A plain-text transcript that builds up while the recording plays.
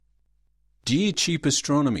Dear Cheap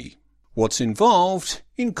Astronomy, what's involved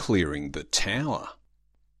in clearing the tower?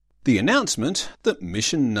 The announcement that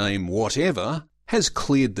mission name whatever has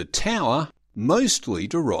cleared the tower mostly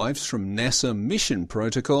derives from NASA mission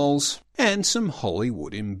protocols and some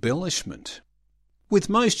Hollywood embellishment. With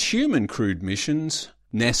most human-crewed missions,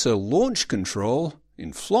 NASA Launch Control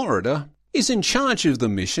in Florida is in charge of the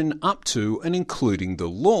mission up to and including the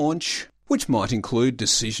launch, which might include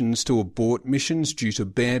decisions to abort missions due to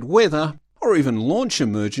bad weather or even launch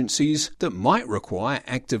emergencies that might require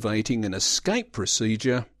activating an escape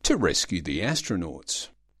procedure to rescue the astronauts.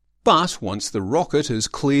 But once the rocket has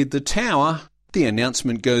cleared the tower, the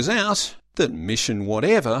announcement goes out that mission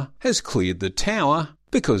whatever has cleared the tower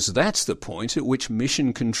because that's the point at which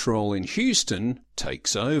mission control in Houston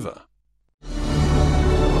takes over. Houston,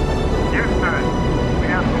 we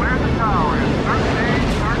have cleared the tower in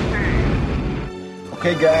 1313.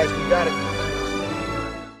 Okay guys, we got it.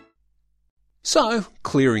 So,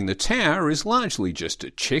 clearing the tower is largely just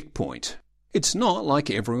a checkpoint. It's not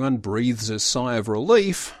like everyone breathes a sigh of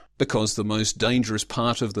relief because the most dangerous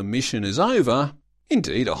part of the mission is over.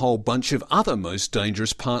 Indeed, a whole bunch of other most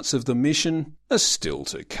dangerous parts of the mission are still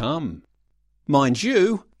to come. Mind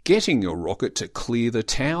you, getting your rocket to clear the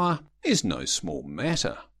tower is no small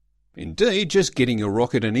matter. Indeed, just getting your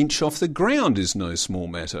rocket an inch off the ground is no small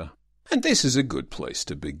matter. And this is a good place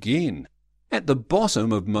to begin. At the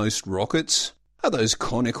bottom of most rockets are those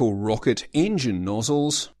conical rocket engine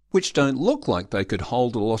nozzles, which don't look like they could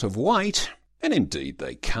hold a lot of weight, and indeed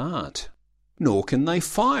they can't. Nor can they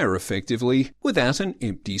fire effectively without an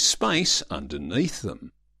empty space underneath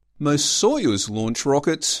them. Most Soyuz launch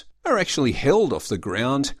rockets are actually held off the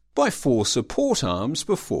ground by 4 support arms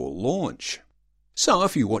before launch. So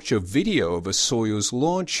if you watch a video of a Soyuz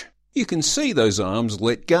launch, you can see those arms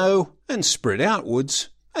let go and spread outwards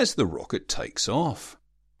as the rocket takes off.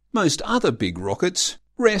 Most other big rockets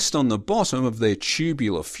rest on the bottom of their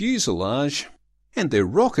tubular fuselage, and their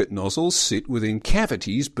rocket nozzles sit within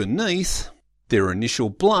cavities beneath, their initial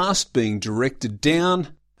blast being directed down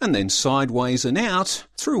and then sideways and out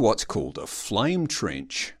through what's called a flame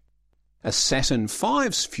trench. A Saturn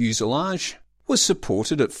V's fuselage was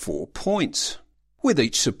supported at 4 points, with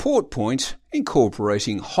each support point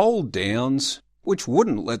incorporating hold downs which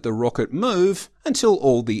wouldn't let the rocket move until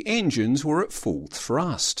all the engines were at full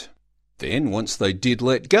thrust. Then, once they did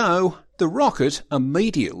let go, the rocket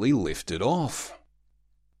immediately lifted off.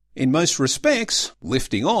 In most respects,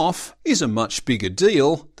 lifting off is a much bigger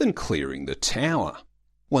deal than clearing the tower.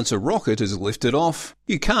 Once a rocket is lifted off,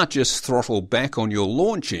 you can't just throttle back on your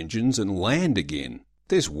launch engines and land again.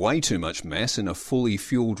 There's way too much mass in a fully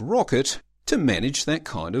fueled rocket to manage that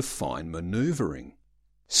kind of fine manoeuvring.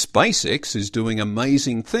 SpaceX is doing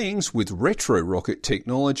amazing things with retro-rocket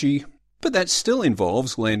technology, but that still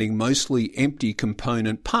involves landing mostly empty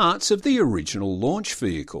component parts of the original launch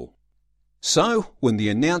vehicle. So, when the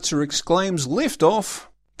announcer exclaims liftoff,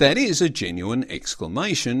 that is a genuine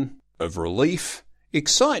exclamation of relief,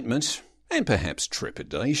 excitement, and perhaps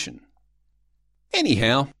trepidation.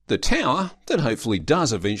 Anyhow, the tower, that hopefully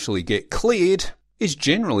does eventually get cleared, is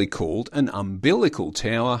generally called an umbilical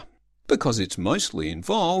tower because it's mostly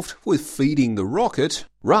involved with feeding the rocket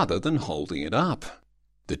rather than holding it up.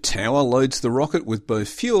 The tower loads the rocket with both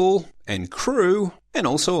fuel and crew and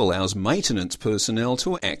also allows maintenance personnel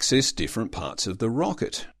to access different parts of the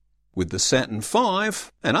rocket. With the Saturn V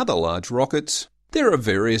and other large rockets, there are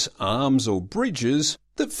various arms or bridges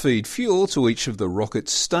that feed fuel to each of the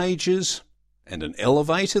rocket's stages and an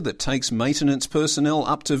elevator that takes maintenance personnel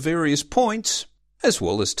up to various points, as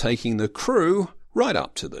well as taking the crew right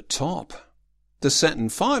up to the top. The Saturn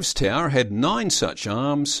V's tower had 9 such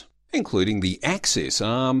arms, including the access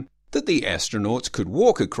arm that the astronauts could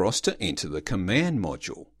walk across to enter the command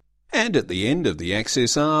module. And at the end of the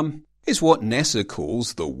access arm is what NASA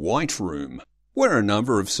calls the White Room, where a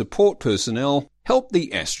number of support personnel help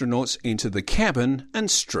the astronauts enter the cabin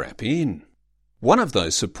and strap in. One of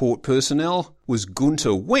those support personnel was Gunther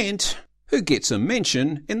Wendt, who gets a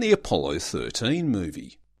mention in the Apollo 13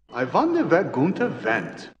 movie. I wonder wer Gunther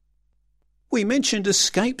Wendt. We mentioned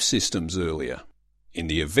escape systems earlier. In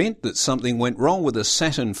the event that something went wrong with a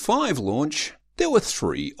Saturn V launch, there were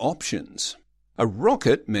 3 options. A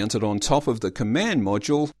rocket mounted on top of the command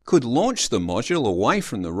module could launch the module away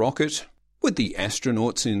from the rocket, with the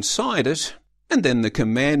astronauts inside it, and then the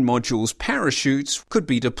command module's parachutes could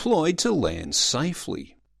be deployed to land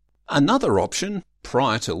safely. Another option,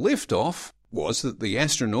 prior to liftoff, was that the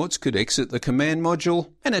astronauts could exit the command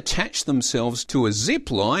module and attach themselves to a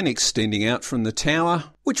zip line extending out from the tower,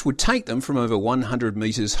 which would take them from over 100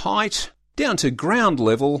 metres height down to ground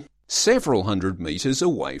level several hundred metres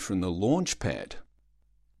away from the launch pad.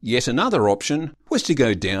 Yet another option was to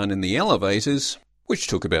go down in the elevators, which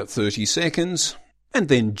took about 30 seconds, and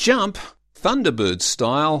then jump, Thunderbird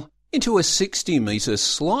style, into a 60-metre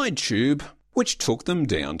slide tube which took them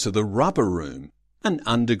down to the rubber room, an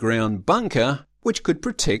underground bunker which could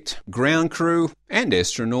protect ground crew and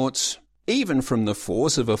astronauts even from the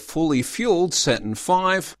force of a fully fueled Saturn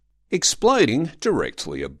V exploding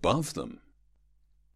directly above them.